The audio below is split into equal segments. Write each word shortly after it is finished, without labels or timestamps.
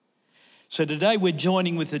So today we're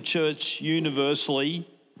joining with the church universally,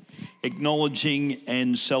 acknowledging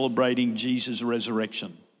and celebrating Jesus'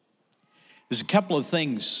 resurrection. There's a couple of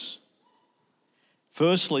things.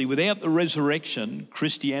 Firstly, without the resurrection,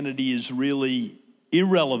 Christianity is really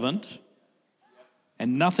irrelevant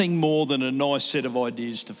and nothing more than a nice set of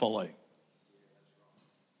ideas to follow.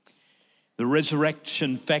 The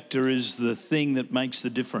resurrection factor is the thing that makes the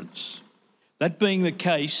difference. That being the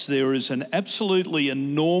case, there is an absolutely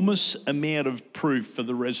enormous amount of proof for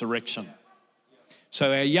the resurrection.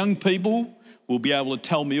 So our young people will be able to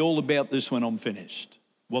tell me all about this when I'm finished,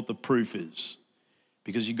 what the proof is,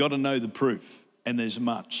 because you've got to know the proof, and there's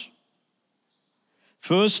much.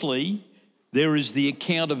 Firstly, there is the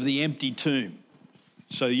account of the empty tomb.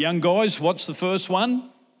 So young guys, what's the first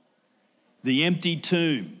one? The empty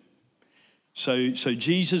tomb. So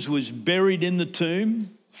Jesus was buried in the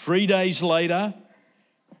tomb. 3 days later,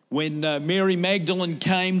 when Mary Magdalene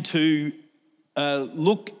came to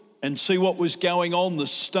look and see what was going on, the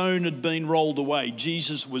stone had been rolled away.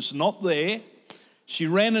 Jesus was not there. She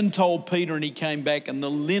ran and told Peter, and he came back, and the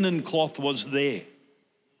linen cloth was there.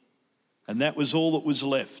 And that was all that was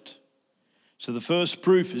left. So the first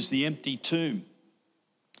proof is the empty tomb.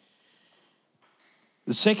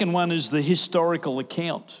 The second one is the historical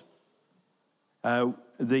account.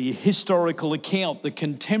 The historical account, the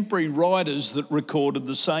contemporary writers that recorded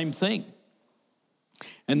the same thing.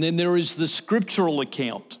 And then there is the scriptural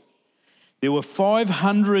account. There were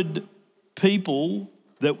 500 people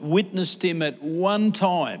that witnessed him at one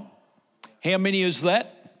time. How many is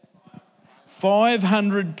that?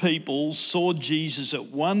 500 people saw Jesus at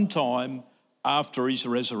one time after his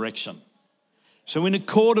resurrection. So in a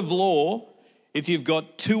court of law, if you've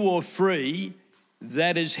got two or three,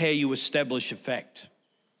 that is how you establish a fact.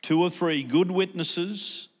 Two or three good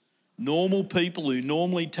witnesses, normal people who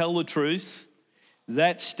normally tell the truth,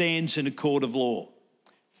 that stands in a court of law.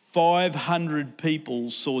 500 people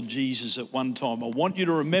saw Jesus at one time. I want you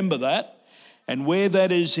to remember that, and where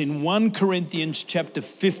that is in 1 Corinthians chapter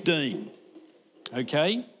 15,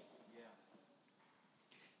 okay?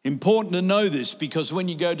 Important to know this, because when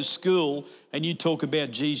you go to school and you talk about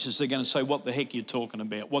Jesus, they're going to say, what the heck are you talking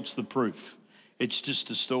about? What's the proof? It's just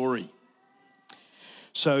a story.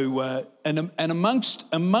 So, and amongst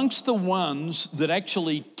the ones that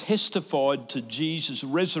actually testified to Jesus'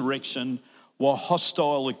 resurrection were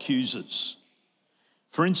hostile accusers.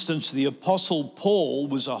 For instance, the Apostle Paul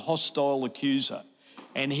was a hostile accuser,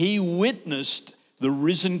 and he witnessed the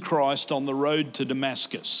risen Christ on the road to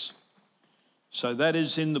Damascus. So that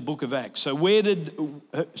is in the book of Acts.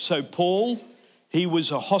 So Paul, he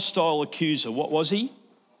was a hostile accuser. What was he?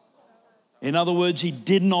 In other words, he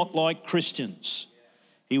did not like Christians.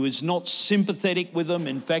 He was not sympathetic with them.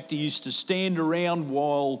 In fact, he used to stand around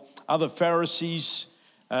while other Pharisees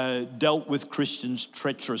dealt with Christians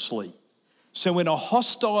treacherously. So when a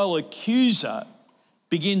hostile accuser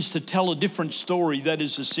begins to tell a different story, that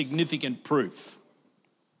is a significant proof.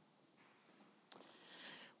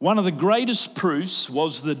 One of the greatest proofs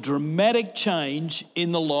was the dramatic change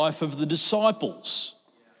in the life of the disciples.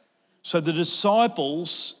 So the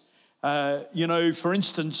disciples, for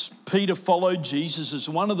instance, Peter followed Jesus as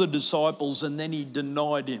one of the disciples, and then he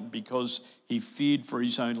denied him because he feared for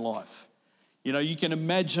his own life. You know, you can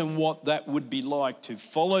imagine what that would be like to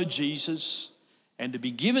follow Jesus and to be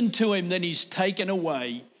given to him, then he's taken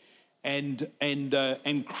away and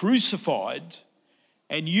crucified,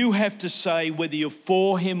 and you have to say whether you're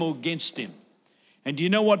for him or against him. And do you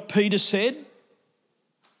know what Peter said?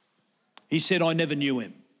 He said, I never knew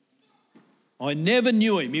him. I never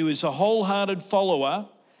knew him. He was a wholehearted follower,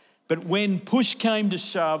 but when push came to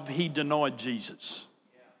shove, he denied Jesus.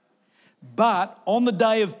 But on the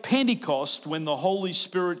day of Pentecost, when the Holy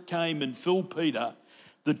Spirit came and filled Peter,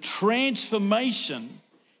 the transformation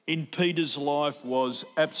in Peter's life was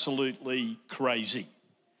absolutely crazy.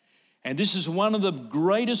 And this is one of the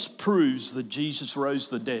greatest proofs that Jesus rose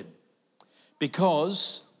the dead,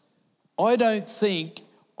 because I don't think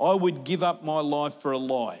I would give up my life for a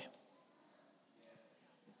lie.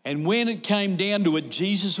 And when it came down to it,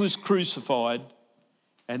 Jesus was crucified,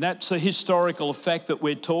 and that's the historical fact that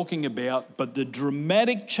we're talking about. But the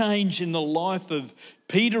dramatic change in the life of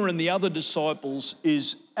Peter and the other disciples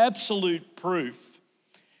is absolute proof.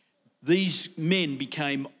 These men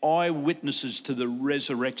became eyewitnesses to the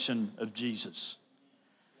resurrection of Jesus.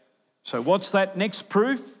 So what's that next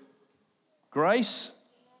proof? Grace?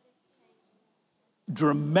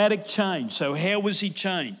 Dramatic change. So how was he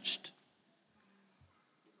changed?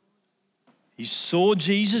 He saw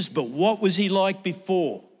Jesus, but what was he like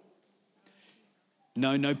before?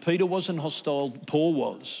 No, Peter wasn't hostile. Paul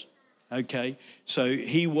was. Okay, so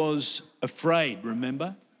he was afraid,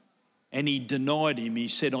 remember? And he denied him. He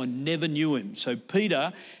said, I never knew him. So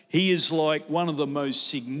Peter, he is like one of the most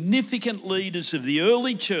significant leaders of the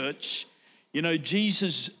early church. You know,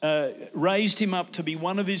 Jesus raised him up to be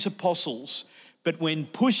one of his apostles. But when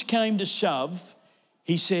push came to shove,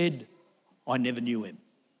 he said, I never knew him,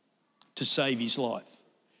 to save his life.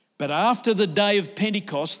 But after the day of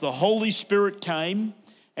Pentecost, the Holy Spirit came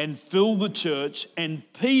and filled the church. And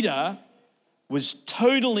Peter was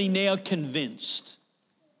totally now convinced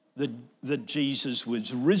that Jesus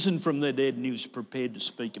was risen from the dead, and he was prepared to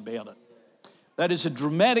speak about it. That is a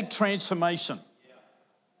dramatic transformation.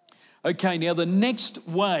 Okay, now the next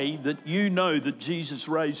way that you know that Jesus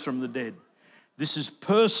raised from the dead, this is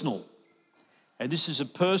personal. And this is a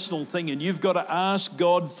personal thing, and you've got to ask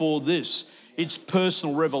God for this. It's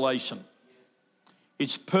personal revelation.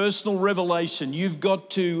 It's personal revelation. You've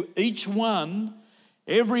got to, each one,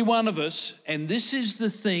 every one of us, and this is the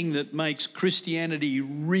thing that makes Christianity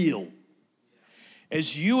real,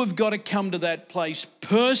 as you have got to come to that place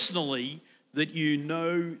personally that you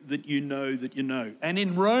know, that you know, that you know. And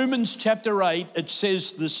in Romans chapter 8, it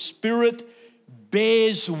says the Spirit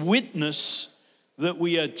bears witness that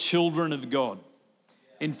we are children of God.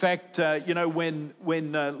 In fact, when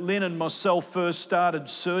Lynn and myself first started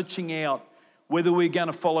searching out whether we're going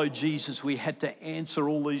to follow Jesus, we had to answer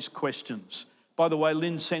all these questions. By the way,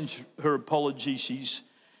 Lynn sends her apology. She's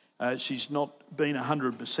not been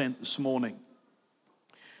 100% this morning.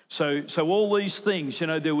 So all these things,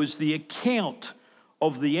 there was the account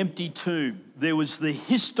of the empty tomb. There was the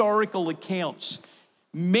historical accounts.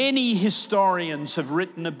 Many historians have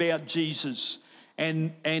written about Jesus,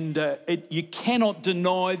 and you cannot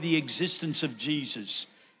deny the existence of Jesus.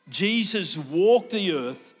 Jesus walked the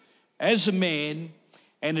earth as a man,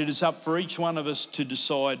 and it is up for each one of us to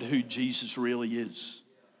decide who Jesus really is.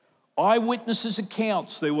 Eyewitnesses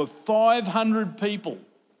accounts, there were 500 people.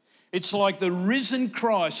 It's like the risen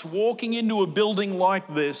Christ walking into a building like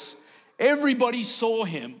this. Everybody saw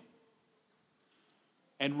him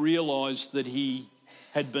and realized that he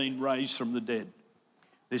had been raised from the dead.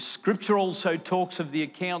 This scripture also talks of the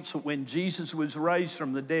accounts that when Jesus was raised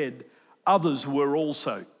from the dead, others were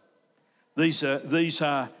also. These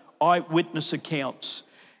are eyewitness accounts.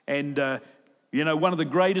 And, one of the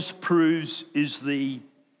greatest proofs is the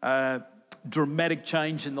dramatic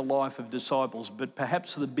change in the life of disciples, but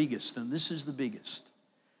perhaps the biggest, and this is the biggest.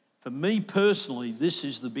 For me personally, this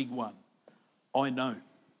is the big one. I know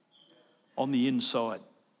on the inside.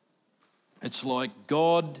 It's like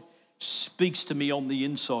God speaks to me on the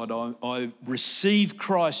inside. I receive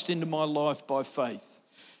Christ into my life by faith.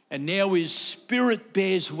 And now his Spirit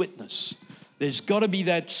bears witness. There's got to be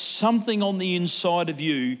that something on the inside of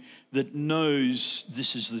you that knows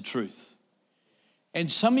this is the truth. And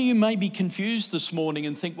some of you may be confused this morning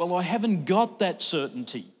and think, well, I haven't got that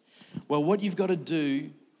certainty. Well, what you've got to do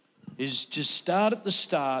is just start at the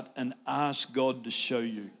start and ask God to show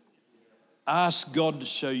you. Ask God to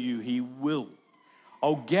show you, he will.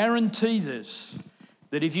 I'll guarantee this,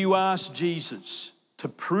 that if you ask Jesus to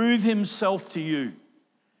prove himself to you,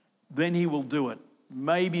 then he will do it.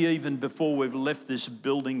 Maybe even before we've left this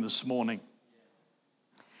building this morning.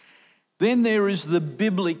 Then there is the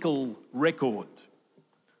biblical record.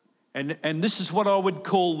 And this is what I would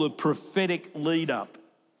call the prophetic lead-up.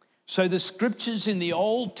 So the scriptures in the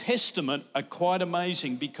Old Testament are quite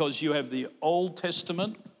amazing because you have the Old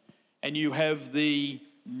Testament and you have the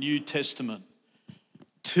New Testament.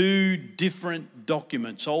 Two different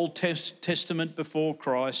documents. Old Testament before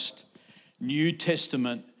Christ, New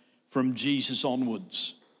Testament from Jesus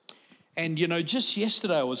onwards. And just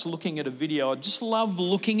yesterday I was looking at a video. I just love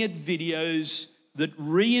looking at videos that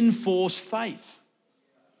reinforce faith.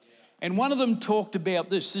 And one of them talked about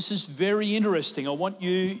this. This is very interesting. I want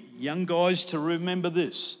you young guys to remember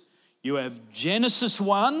this. You have Genesis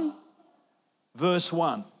 1, verse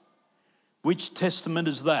 1. Which testament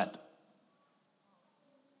is that?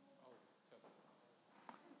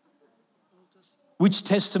 Which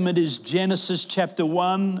testament is Genesis chapter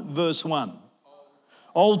 1, verse 1?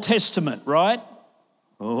 Old Testament, right?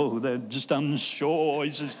 Oh, they're just unsure.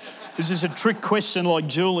 Is this a trick question like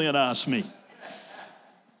Julian asked me?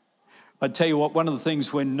 I tell you what, one of the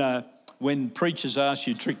things when preachers ask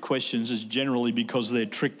you trick questions is generally because they're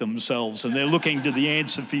tricked themselves and they're looking to the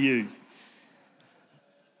answer for you.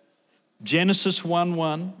 Genesis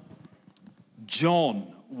 1:1,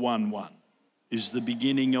 John 1:1 is the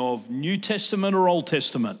beginning of New Testament or Old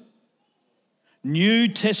Testament? New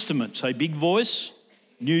Testament. Say big voice.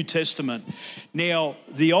 New Testament. Now,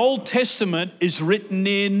 the Old Testament is written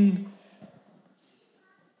in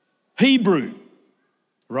Hebrew,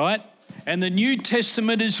 right? And the New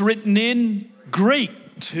Testament is written in Greek,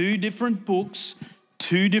 2 different books,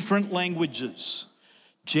 2 different languages.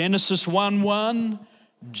 Genesis 1:1,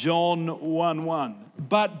 John 1:1.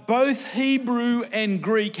 But both Hebrew and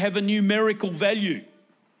Greek have a numerical value.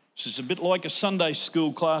 This is a bit like a Sunday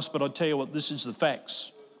school class, but I tell you what, this is the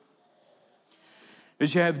facts.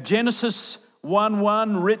 As you have Genesis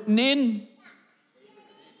 1:1 written in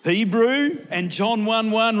Hebrew and John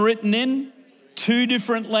 1:1 written in 2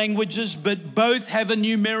 different languages, but both have a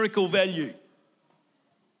numerical value.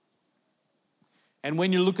 And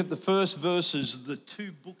when you look at the first verses, the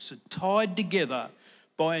 2 books are tied together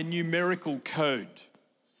by a numerical code.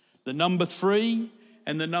 The number 3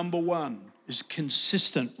 and the number 1 is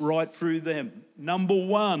consistent right through them. Number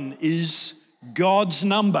 1 is God's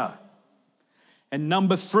number. And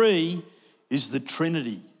number 3 is the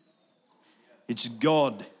Trinity. It's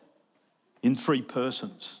God in 3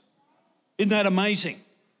 persons. Isn't that amazing?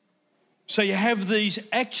 So you have these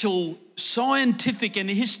actual scientific and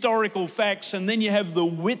historical facts, and then you have the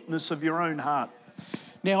witness of your own heart.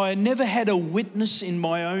 Now, I never had a witness in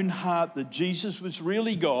my own heart that Jesus was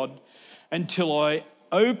really God until I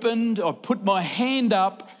put my hand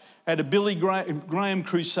up at a Billy Graham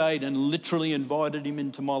crusade and literally invited him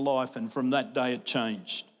into my life, and from that day it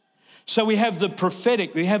changed. So we have the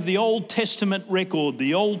prophetic, we have the Old Testament record,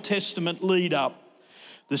 the Old Testament lead up.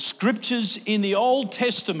 The scriptures in the Old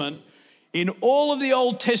Testament, in all of the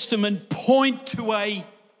Old Testament, point to a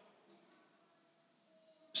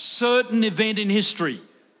certain event in history.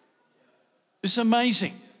 It's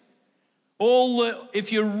amazing.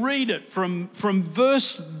 If you read it from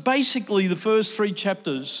basically the first 3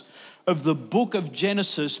 chapters of the book of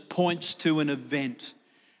Genesis points to an event,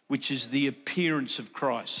 which is the appearance of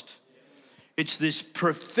Christ. It's this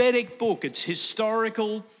prophetic book. It's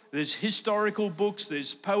historical. There's historical books.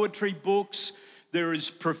 There's poetry books. There is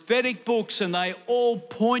prophetic books, and they all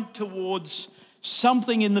point towards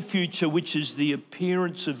something in the future, which is the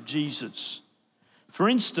appearance of Jesus. For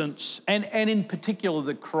instance, and in particular,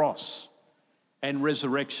 the cross and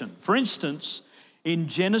resurrection. For instance, in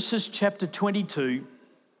Genesis chapter 22,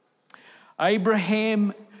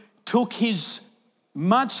 Abraham took his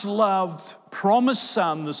much loved promised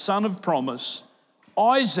son, the son of promise,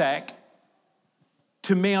 Isaac,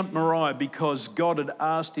 to Mount Moriah because God had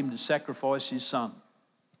asked him to sacrifice his son.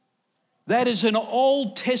 That is an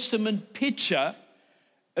Old Testament picture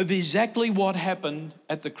of exactly what happened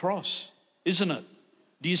at the cross, isn't it?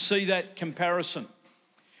 Do you see that comparison?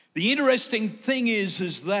 The interesting thing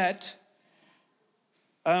is that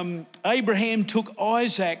Abraham took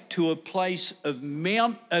Isaac to a place of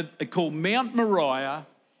called Mount Moriah,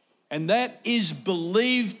 and that is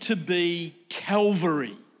believed to be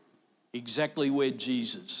Calvary, exactly where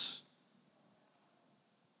Jesus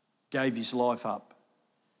gave his life up.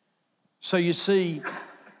 So you see,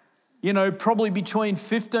 probably between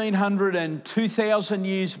 1,500 and 2,000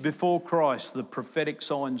 years before Christ, the prophetic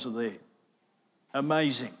signs are there.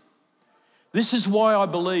 Amazing. This is why I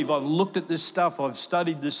believe I've looked at this stuff, I've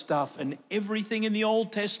studied this stuff, and everything in the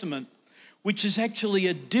Old Testament, which is actually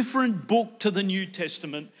a different book to the New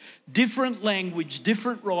Testament, different language,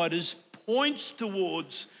 different writers, points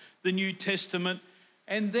towards the New Testament.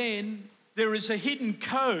 And then there is a hidden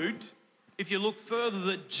code, if you look further,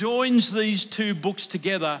 that joins these 2 books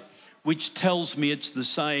together, which tells me it's the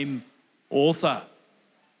same author.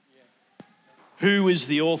 Who is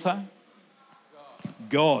the author?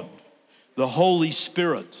 God, the Holy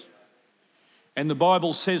Spirit. And the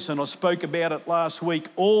Bible says, and I spoke about it last week,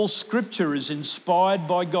 all scripture is inspired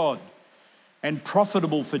by God and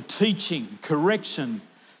profitable for teaching, correction,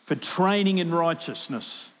 for training in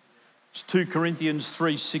righteousness. It's 2 Corinthians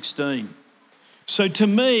 3:16. So to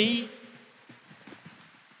me,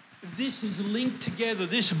 this is linked together.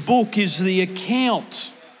 This book is the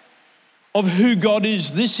account of who God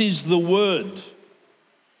is. This is the Word.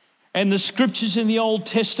 And the scriptures in the Old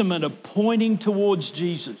Testament are pointing towards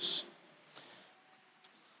Jesus.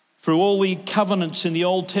 Through all the covenants in the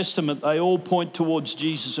Old Testament, they all point towards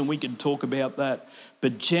Jesus, and we can talk about that.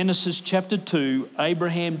 But Genesis chapter 2,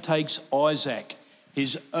 Abraham takes Isaac,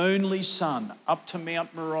 his only son, up to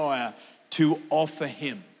Mount Moriah to offer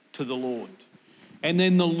him to the Lord. And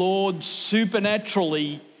then the Lord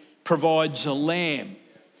supernaturally provides a lamb.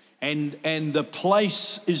 And the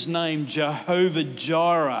place is named Jehovah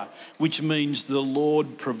Jireh, which means the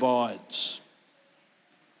Lord provides.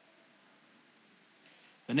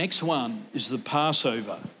 The next one is the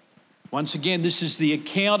Passover. Once again, this is the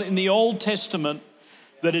account in the Old Testament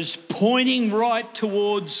that is pointing right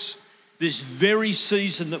towards this very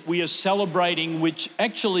season that we are celebrating, which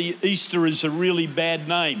actually Easter is a really bad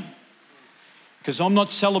name. Because I'm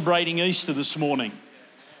not celebrating Easter this morning.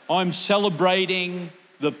 I'm celebrating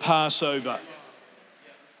the Passover.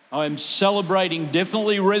 I'm celebrating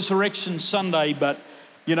definitely Resurrection Sunday, but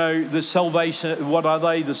you know, the salvation, what are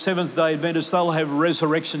they? The Seventh-day Adventists, they'll have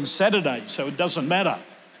Resurrection Saturday, so it doesn't matter.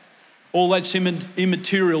 All that's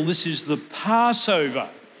immaterial. This is the Passover.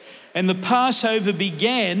 And the Passover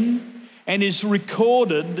began and is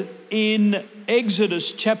recorded in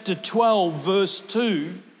Exodus chapter 12, verse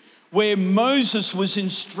 2, where Moses was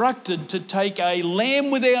instructed to take a lamb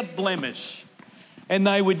without blemish, and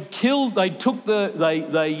they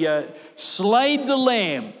slayed the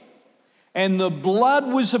lamb, and the blood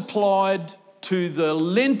was applied to the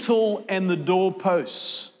lintel and the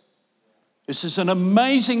doorposts. This is an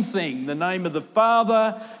amazing thing. The name of the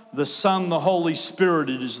Father, the Son, the Holy Spirit,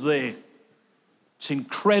 it is there. It's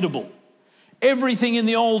incredible. Everything in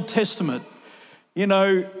the Old Testament, you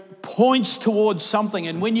know, points towards something.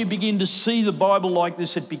 And when you begin to see the Bible like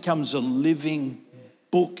this, it becomes a living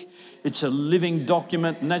book. It's a living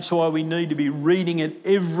document, and that's why we need to be reading it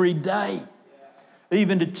every day.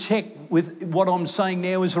 Even to check with what I'm saying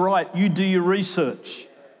now is right. You do your research,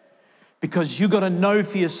 because you've got to know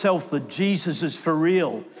for yourself that Jesus is for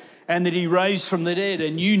real and that he raised from the dead,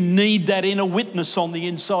 and you need that inner witness on the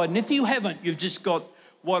inside. And if you haven't, you've just got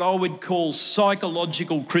what I would call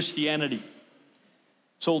psychological Christianity.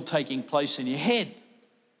 It's all taking place in your head.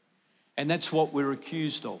 And that's what we're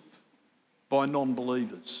accused of by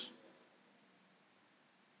non-believers.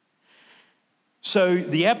 So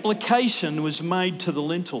the application was made to the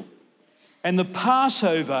lintel. And the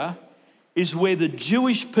Passover is where the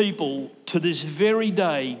Jewish people to this very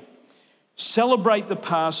day celebrate the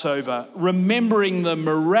Passover, remembering the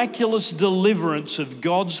miraculous deliverance of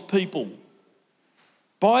God's people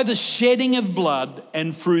by the shedding of blood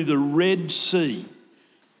and through the Red Sea,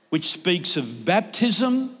 which speaks of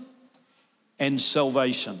baptism and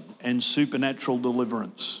salvation and supernatural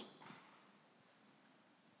deliverance.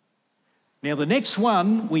 Now, the next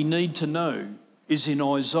one we need to know is in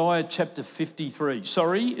Isaiah chapter 53.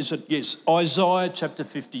 Isaiah chapter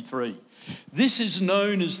 53. This is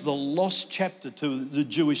known as the lost chapter to the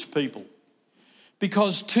Jewish people,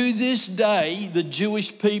 because to this day, the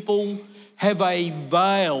Jewish people have a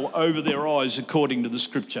veil over their eyes according to the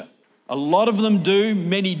scripture. A lot of them do,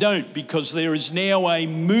 many don't, because there is now a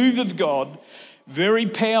move of God, very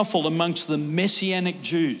powerful amongst the Messianic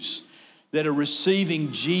Jews that are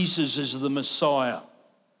receiving Jesus as the Messiah.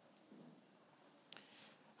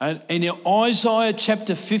 And in Isaiah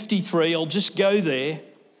chapter 53, I'll just go there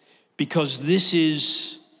because this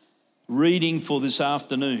is reading for this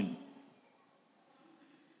afternoon.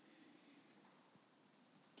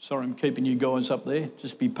 Sorry, I'm keeping you guys up there.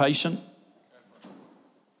 Just be patient.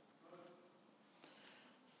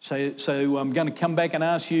 So I'm going to come back and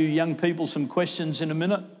ask you young people some questions in a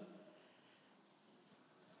minute.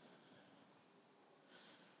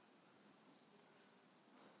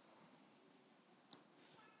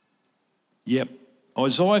 Yep.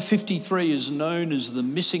 Isaiah 53 is known as the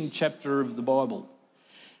missing chapter of the Bible.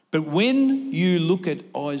 But when you look at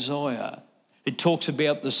Isaiah, it talks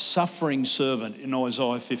about the suffering servant in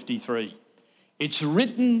Isaiah 53. It's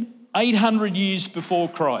written 800 years before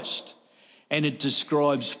Christ, and it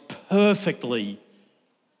describes perfectly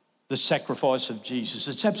the sacrifice of Jesus.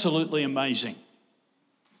 It's absolutely amazing.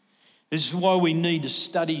 This is why we need to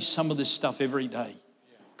study some of this stuff every day,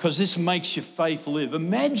 because this makes your faith live.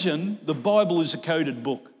 Imagine the Bible is a coded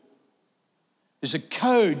book. There's a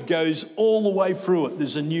code goes all the way through it.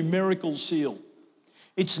 There's a numerical seal.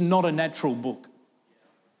 It's not a natural book.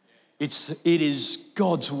 It is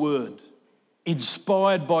God's word,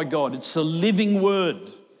 inspired by God. It's a living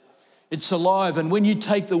word. It's alive. And when you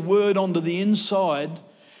take the word onto the inside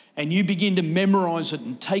and you begin to memorize it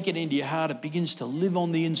and take it into your heart, it begins to live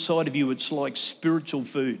on the inside of you. It's like spiritual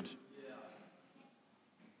food.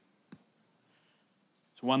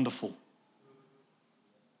 It's wonderful.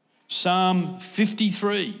 Psalm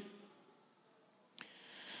 53,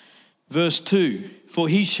 verse 2. For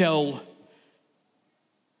he shall,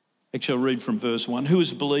 actually I'll read from verse 1. Who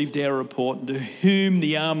has believed our report, and to whom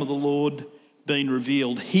the arm of the Lord been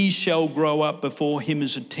revealed? He shall grow up before him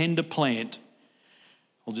as a tender plant.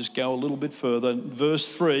 I'll just go a little bit further. Verse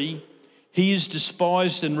 3. He is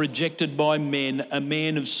despised and rejected by men, a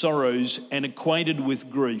man of sorrows and acquainted with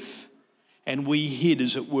grief. And we hid,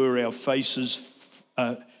 as it were, our faces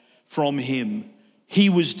from him. He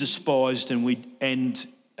was despised, and we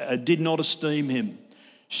did not esteem him.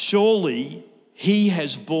 Surely he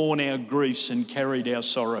has borne our griefs and carried our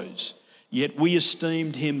sorrows. Yet we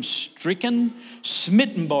esteemed him stricken,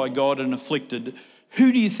 smitten by God, and afflicted.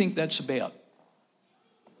 Who do you think that's about?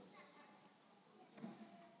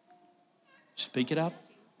 Speak it up.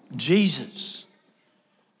 Jesus.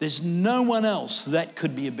 There's no one else that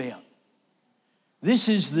could be about. This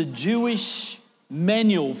is the Jewish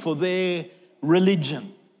manual for their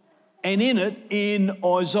religion. And in it, in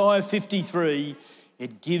Isaiah 53,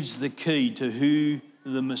 it gives the key to who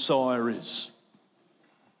the Messiah is.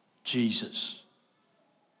 Jesus.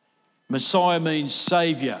 Messiah means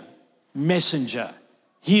Saviour, Messenger,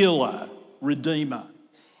 Healer, Redeemer.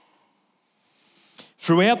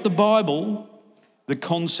 Throughout the Bible, the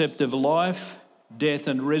concept of life, death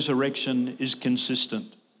and resurrection is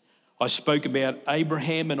consistent. I spoke about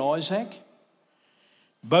Abraham and Isaac.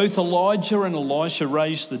 Both Elijah and Elisha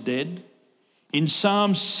raised the dead. In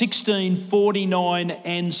Psalms 16, 49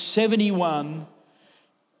 and 71,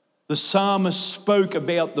 the psalmist spoke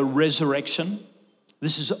about the resurrection.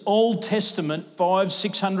 This is Old Testament,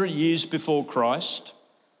 500-600 years before Christ.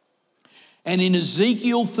 And in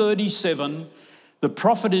Ezekiel 37, the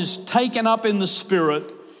prophet is taken up in the Spirit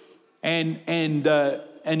and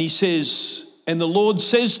he says, and the Lord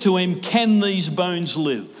says to him, can these bones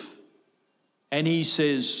live? And he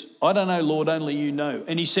says, I don't know, Lord, only you know.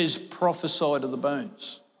 And he says, prophesy to the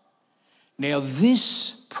bones. Now,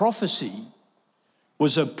 this prophecy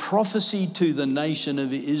was a prophecy to the nation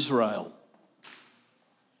of Israel.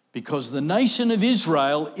 Because the nation of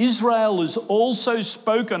Israel is also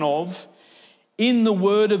spoken of in the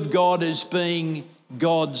Word of God as being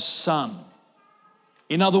God's son.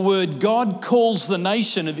 In other words, God calls the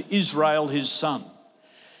nation of Israel his son.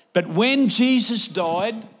 But when Jesus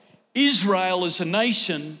died, Israel as a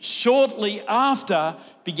nation shortly after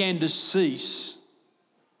began to cease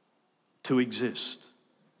to exist.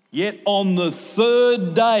 Yet on the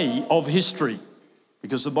third day of history,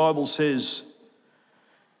 because the Bible says,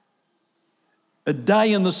 a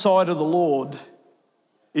day in the sight of the Lord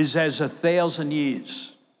is as 1,000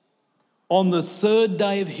 years. On the third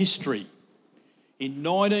day of history, in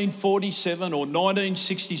 1947 or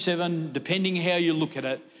 1967, depending how you look at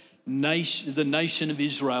it, the nation of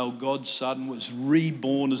Israel, God's son, was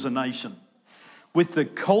reborn as a nation. With the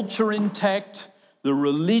culture intact, the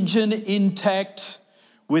religion intact,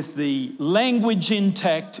 with the language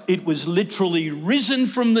intact, it was literally risen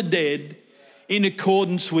from the dead in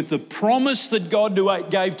accordance with the promise that God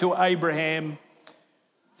gave to Abraham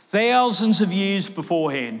thousands of years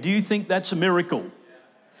beforehand. Do you think that's a miracle?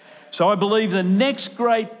 So I believe the next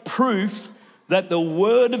great proof that the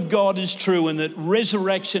Word of God is true and that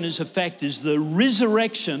resurrection is a fact is the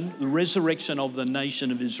resurrection of the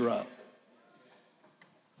nation of Israel.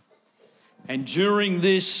 And during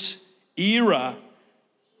this era,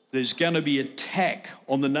 there's going to be attack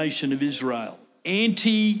on the nation of Israel.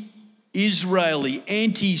 Anti-Israeli,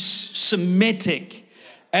 anti-Semitic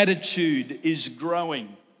attitude is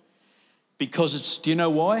growing because do you know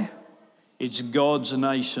why? It's God's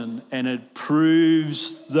nation, and it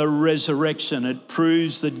proves the resurrection. It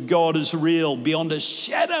proves that God is real beyond a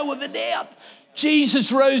shadow of a doubt.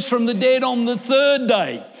 Jesus rose from the dead on the third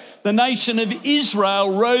day. The nation of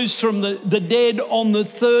Israel rose from the dead on the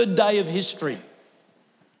third day of history.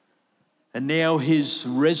 And now his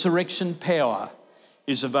resurrection power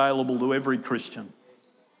is available to every Christian.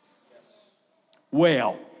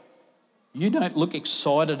 Wow, you don't look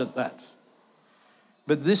excited at that.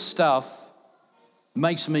 But this stuff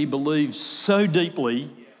makes me believe so deeply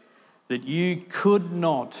that you could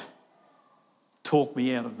not talk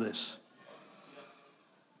me out of this.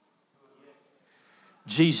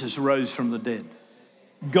 Jesus rose from the dead.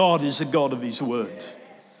 God is a God of his word.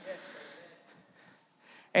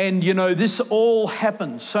 And you know, this all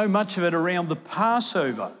happened, so much of it around the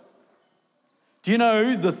Passover. Do you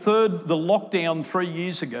know the lockdown 3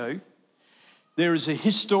 years ago? There is a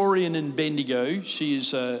historian in Bendigo. She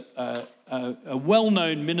is a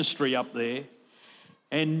well-known ministry up there.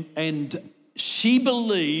 And she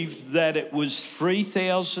believed that it was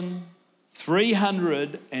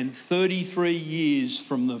 3,333 years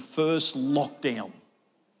from the first lockdown,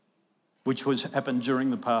 which happened during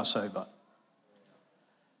the Passover.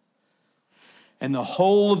 And the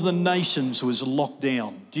whole of the nations was locked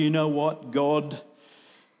down. Do you know what? God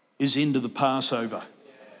is into the Passover.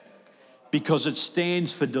 Because it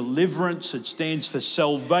stands for deliverance, it stands for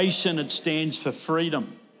salvation, it stands for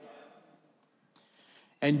freedom.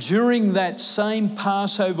 And during that same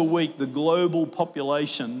Passover week, the global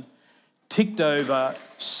population ticked over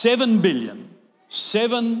 7 billion.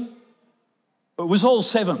 It was all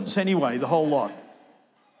sevens anyway, the whole lot.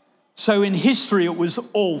 So in history, it was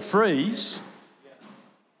all threes.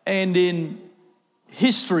 And in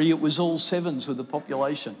history, it was all sevens with the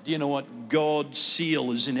population. Do you know what? God's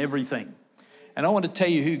seal is in everything. And I want to tell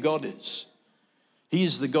you who God is. He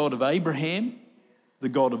is the God of Abraham, the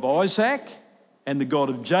God of Isaac, and the God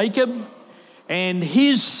of Jacob, and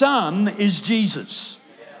his son is Jesus.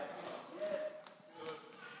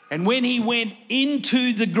 And when he went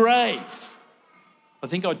into the grave, I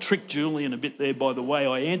think I tricked Julian a bit there by the way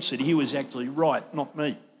I answered. He was actually right, not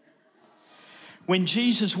me. When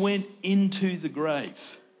Jesus went into the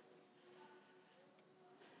grave,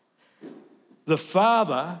 the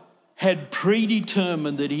Father had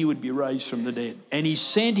predetermined that he would be raised from the dead. And he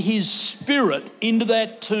sent his Spirit into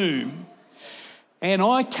that tomb. And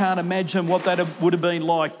I can't imagine what that would have been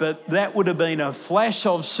like, but that would have been a flash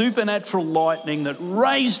of supernatural lightning that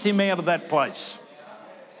raised him out of that place.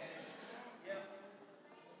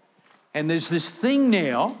 And there's this thing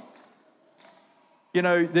now, you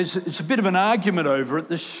know, it's a bit of an argument over it,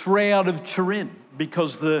 the Shroud of Turin,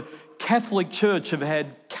 because the Catholic Church have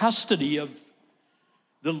had custody of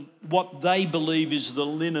what they believe is the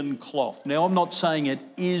linen cloth. Now, I'm not saying it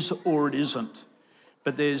is or it isn't,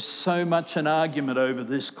 but there's so much an argument over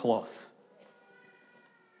this cloth.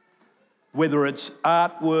 Whether it's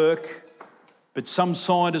artwork, but some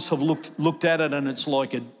scientists have looked at it and it's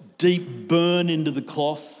like a deep burn into the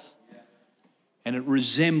cloth, and it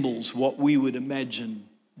resembles what we would imagine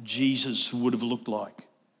Jesus would have looked like.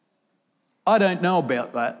 I don't know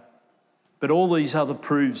about that, but all these other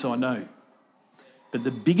proofs I know. But the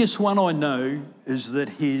biggest one I know is that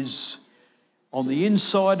on the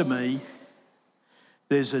inside of me,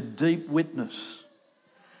 there's a deep witness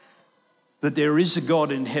that there is a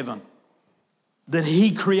God in heaven, that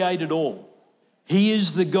he created all. He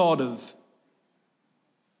is the God of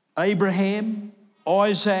Abraham,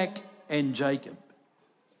 Isaac, and Jacob.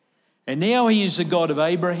 And now he is the God of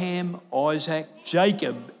Abraham, Isaac,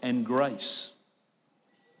 Jacob, and Grace,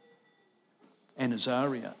 and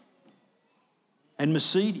Azariah, and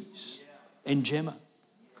Mercedes, and Gemma.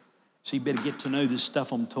 So you better get to know this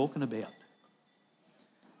stuff I'm talking about.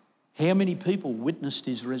 How many people witnessed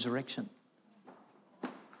his resurrection?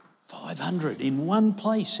 500 in one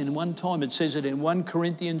place, in one time. It says it in 1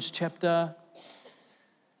 Corinthians chapter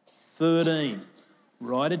 13.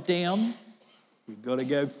 Write it down. You've got to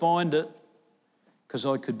go find it, because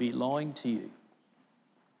I could be lying to you.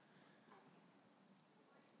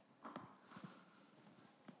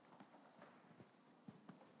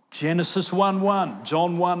 Genesis 1:1,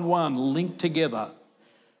 John 1:1, linked together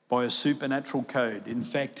by a supernatural code. In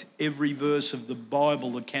fact, every verse of the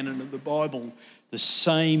Bible, the canon of the Bible, the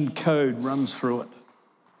same code runs through it.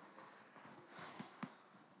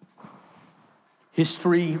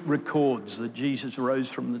 History records that Jesus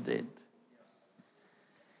rose from the dead.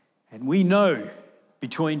 And we know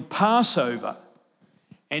between Passover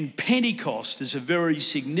and Pentecost is a very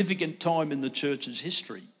significant time in the church's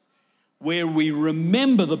history where we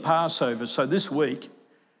remember the Passover. So this week,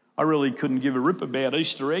 I really couldn't give a rip about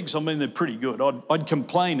Easter eggs. I mean, they're pretty good. I'd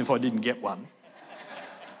complain if I didn't get one.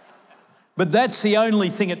 But that's the only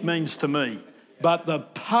thing it means to me. But the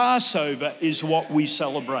Passover is what we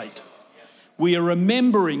celebrate. We are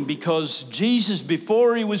remembering because Jesus,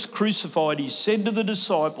 before he was crucified, he said to the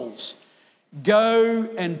disciples, "Go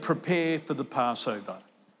and prepare for the Passover."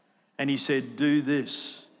 And he said, "Do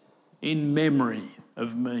this in memory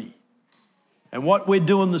of me." And what we're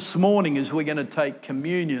doing this morning is we're going to take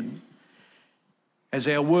communion as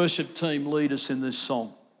our worship team lead us in this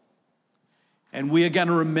song. And we are going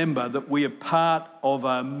to remember that we are part of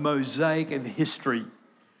a mosaic of history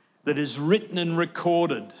that is written and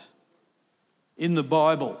recorded in the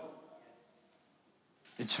Bible.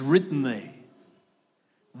 It's written there.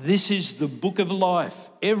 This is the book of life.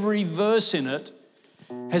 Every verse in it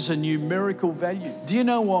has a numerical value. Do you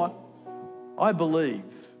know what? I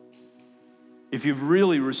believe if you've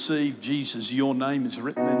really received Jesus, your name is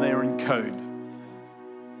written in there in code.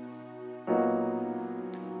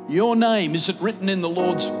 Your name, is it written in the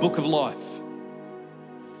Lord's book of life?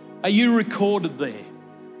 Are you recorded there?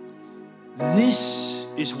 This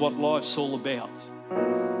is what life's all about.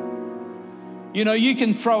 You know, you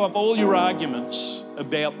can throw up all your arguments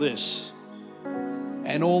about this,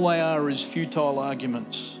 and all they are is futile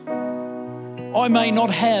arguments. I may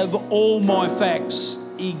not have all my facts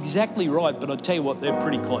exactly right, but I tell you what, they're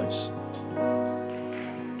pretty close.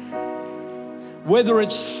 Whether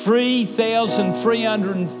it's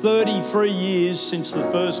 3,333 years since the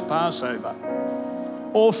first Passover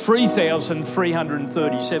or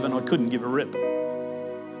 3,337, I couldn't give a rip.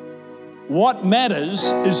 What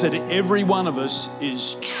matters is that every one of us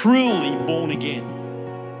is truly born again,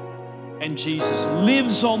 and Jesus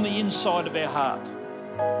lives on the inside of our heart.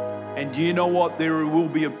 And do you know what? There will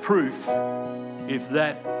be a proof if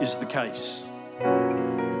that is the case.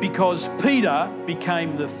 Because Peter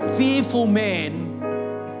became the fearful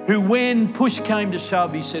man who, when push came to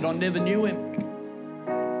shove, he said, "I never knew him."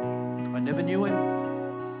 never knew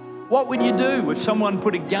him. What would you do if someone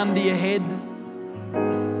put a gun to your head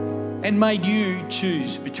and made you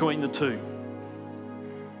choose between the two?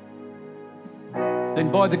 Then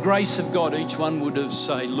by the grace of God, each one would have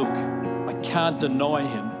said, look, I can't deny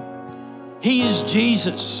him. He is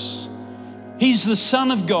Jesus. He's the Son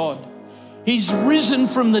of God. He's risen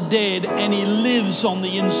from the dead and he lives on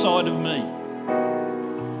the inside of me.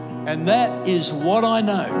 And that is what I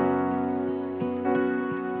know.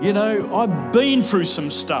 You know, I've been through some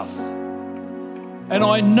stuff. And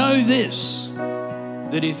I know this,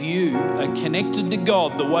 that if you are connected to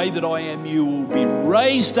God the way that I am, you will be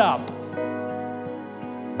raised up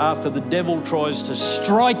after the devil tries to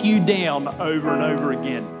strike you down over and over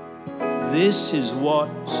again. This is what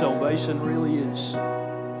salvation really is.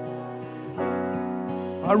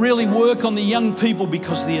 I really work on the young people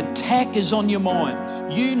because the attack is on your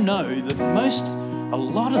mind. You know that a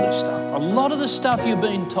lot of the stuff you're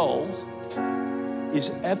being told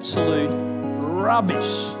is absolute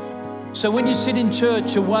rubbish. So when you sit in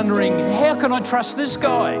church, you're wondering, how can I trust this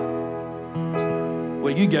guy?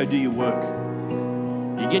 Well, you go do your work.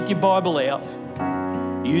 You get your Bible out.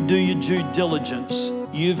 You do your due diligence.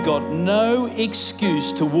 You've got no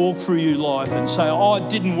excuse to walk through your life and say, oh, it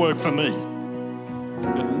didn't work for me.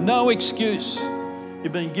 You've got no excuse.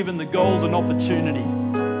 You've been given the golden opportunity.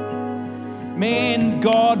 Man,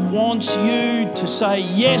 God wants you to say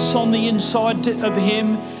yes on the inside of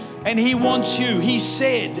him, and he wants you.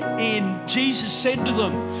 Jesus said to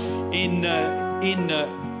them in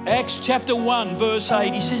Acts chapter 1, verse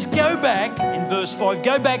 8, he says, go back, in verse 5,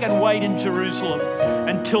 go back and wait in Jerusalem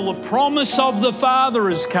until the promise of the Father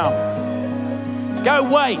has come. Go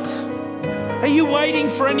wait. Are you waiting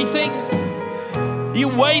for anything? Are you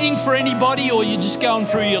waiting for anybody, or are you just going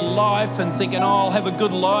through your life and thinking, oh, I'll have a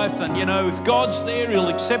good life, and you know, if God's there, he'll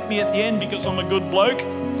accept me at the end because I'm a good bloke?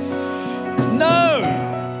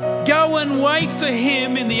 No. Go and wait for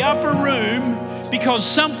him in the upper room because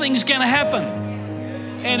something's going to happen.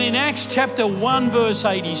 And in Acts chapter 1, verse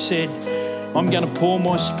 8, he said, I'm going to pour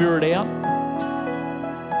my Spirit out,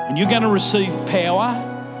 and you're going to receive power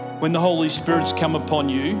when the Holy Spirit's come upon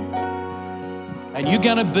you, and you're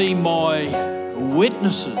going to be my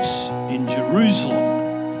witnesses in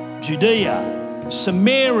Jerusalem, Judea,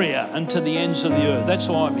 Samaria, and to the ends of the earth. That's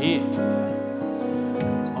why I'm here.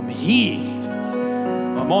 I'm here.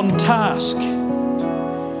 I'm on task.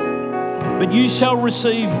 But you shall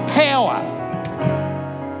receive power.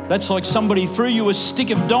 That's like somebody threw you a stick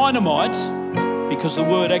of dynamite, because the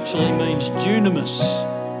word actually means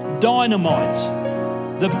dunamis,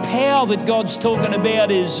 dynamite. The power that God's talking about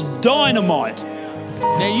is dynamite.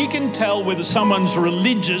 Now you can tell whether someone's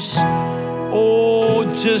religious or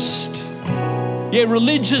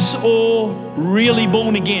religious or really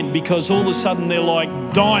born again, because all of a sudden they're like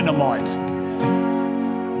dynamite.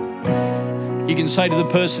 You can say to the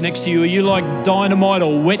person next to you, are you like dynamite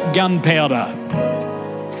or wet gunpowder?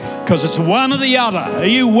 Because it's one or the other. Are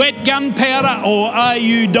you wet gunpowder or are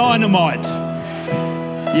you dynamite?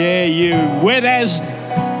 Yeah, you wet as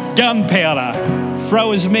gunpowder.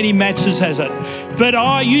 Throw as many matches as it. But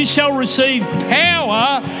you shall receive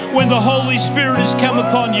power when the Holy Spirit has come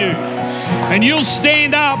upon you. And you'll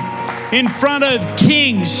stand up in front of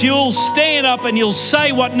kings. You'll stand up and you'll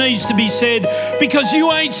say what needs to be said, because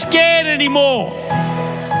you ain't scared anymore.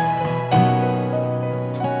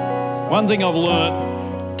 One thing I've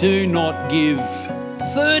learned, do not give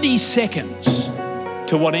 30 seconds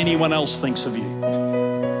to what anyone else thinks of you.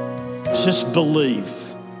 Just believe.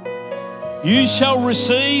 You shall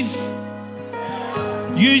receive.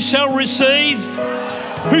 You shall receive.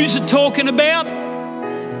 Who's it talking about?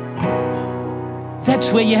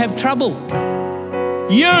 That's where you have trouble.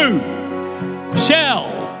 You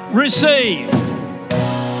shall receive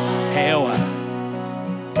power.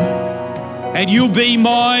 And you'll be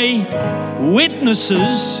my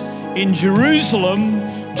witnesses in Jerusalem,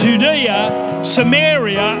 Judea,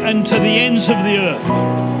 Samaria, and to the ends of the earth.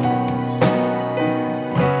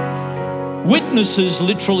 Witnesses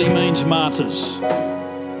literally means martyrs.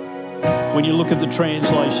 When you look at the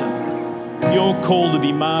translation, you're called to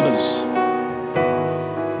be martyrs.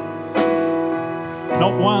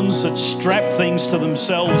 Not ones that strap things to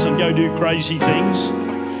themselves and go do crazy things.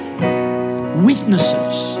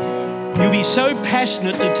 Witnesses. You'll be so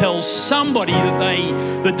passionate to tell somebody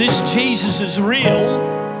that this Jesus is real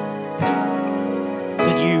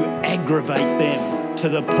that you aggravate them to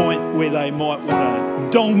the point where they might want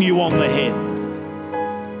to dong you on the head.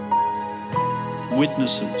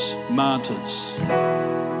 Witnesses, martyrs.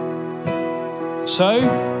 So,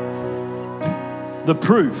 the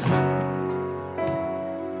proof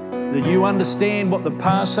that you understand what the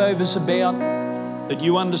Passover's about, that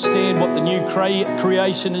you understand what the new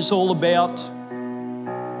creation is all about,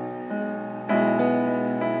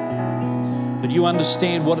 that you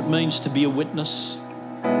understand what it means to be a witness,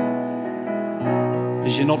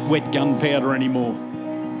 because you're not wet gunpowder anymore.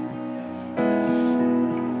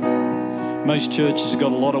 Most churches have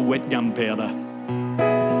got a lot of wet gunpowder,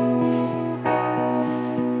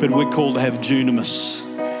 but we're called to have dunamis,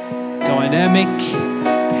 dynamic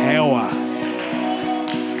power.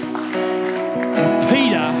 And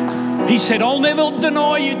Peter, he said, I'll never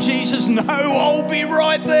deny you, Jesus. No, I'll be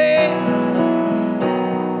right there.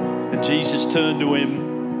 And Jesus turned to him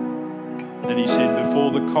and he said, before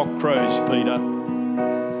the cock crows, Peter.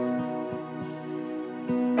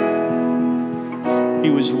 He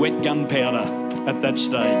was wet gunpowder at that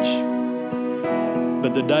stage.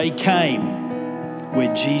 But the day came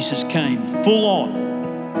where Jesus came full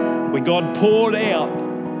on, where God poured out.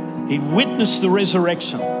 He witnessed the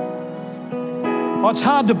resurrection. Oh, it's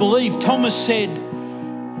hard to believe. Thomas said,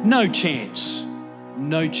 no chance,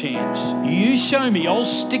 no chance. You show me, I'll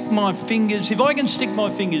stick my fingers. If I can stick my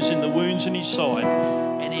fingers in the wounds in his side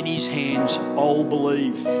and in his hands, I'll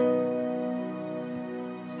believe.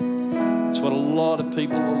 It's what a lot of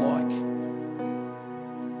people are like.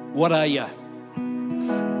 What are you?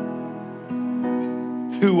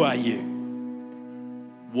 Who are you?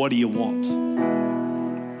 What do you want?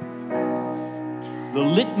 The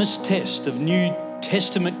litmus test of New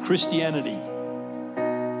Testament Christianity,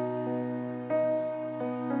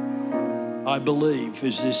 I believe,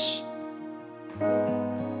 is this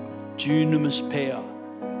dunamis power,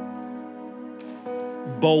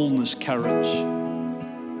 boldness, courage.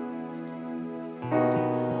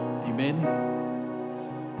 Amen.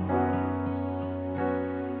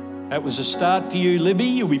 That was a start for you, Libby.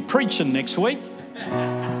 You'll be preaching next week.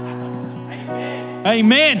 Amen.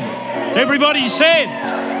 Amen. Everybody said.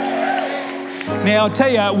 Now, I'll tell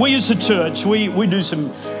you, we as a church, we do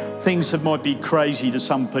some things that might be crazy to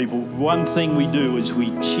some people. One thing we do is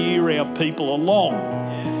we cheer our people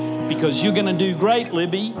along because you're going to do great,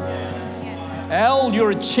 Libby. Al,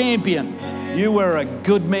 you're a champion. You were a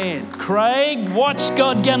good man. Craig, what's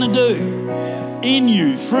God going to do in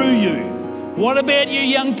you, through you? What about you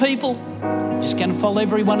young people? Just going to follow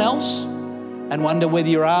everyone else and wonder whether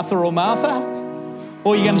you're Arthur or Martha?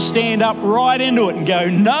 Or you're going to stand up right into it and go,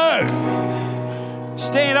 no.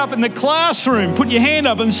 Stand up in the classroom, put your hand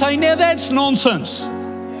up and say, now that's nonsense.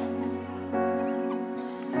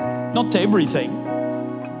 Not to everything.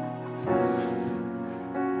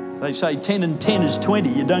 They say 10 and 10 is 20.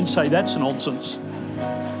 You don't say that's nonsense.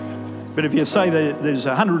 But if you say that there's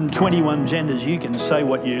 121 genders, you can say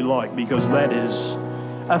what you like because that is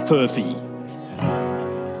a furphy.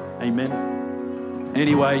 Amen.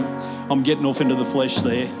 Anyway, I'm getting off into the flesh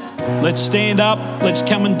there. Let's stand up. Let's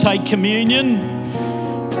come and take communion.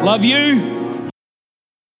 Love you.